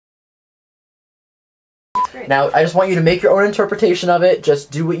Great. Now, I just want you to make your own interpretation of it. Just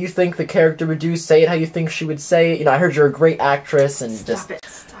do what you think the character would do. Say it how you think she would say it. You know, I heard you're a great actress, and Stop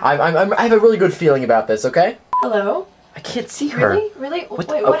it. I have a really good feeling about this. Okay? Hello? I can't see her. Really? Really?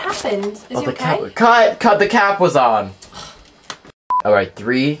 What happened? Is he okay? Cut! The cap was on. All right,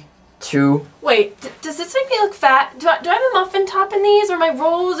 3, 2. Wait, does this make me look fat? Do I have a muffin top in these, or my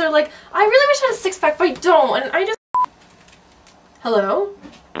rolls, or like, I really wish I had a six-pack, but I don't, and I just... Hello?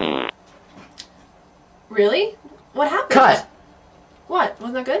 Really? What happened? Cut! What?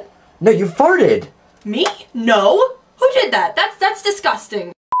 Wasn't that good? No, you farted! Me? No! Who did that? That's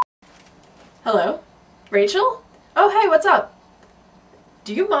disgusting. Hello? Rachel? Oh, hey, what's up?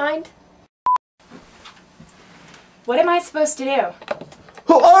 Do you mind? What am I supposed to do?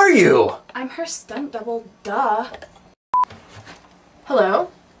 Who are you? I'm her stunt double, duh. Hello?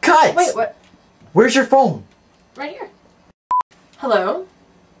 Cut! Wait, what? Where's your phone? Right here. Hello?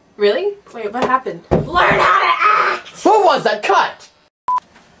 Really? Wait, what happened? Learn how to act! What was that? Cut!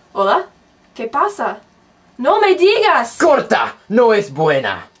 Hola? ¿Qué pasa? No me digas! Corta! No es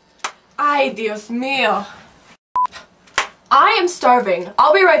buena. Ay, Dios mío. I am starving.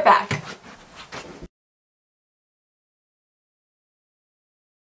 I'll be right back.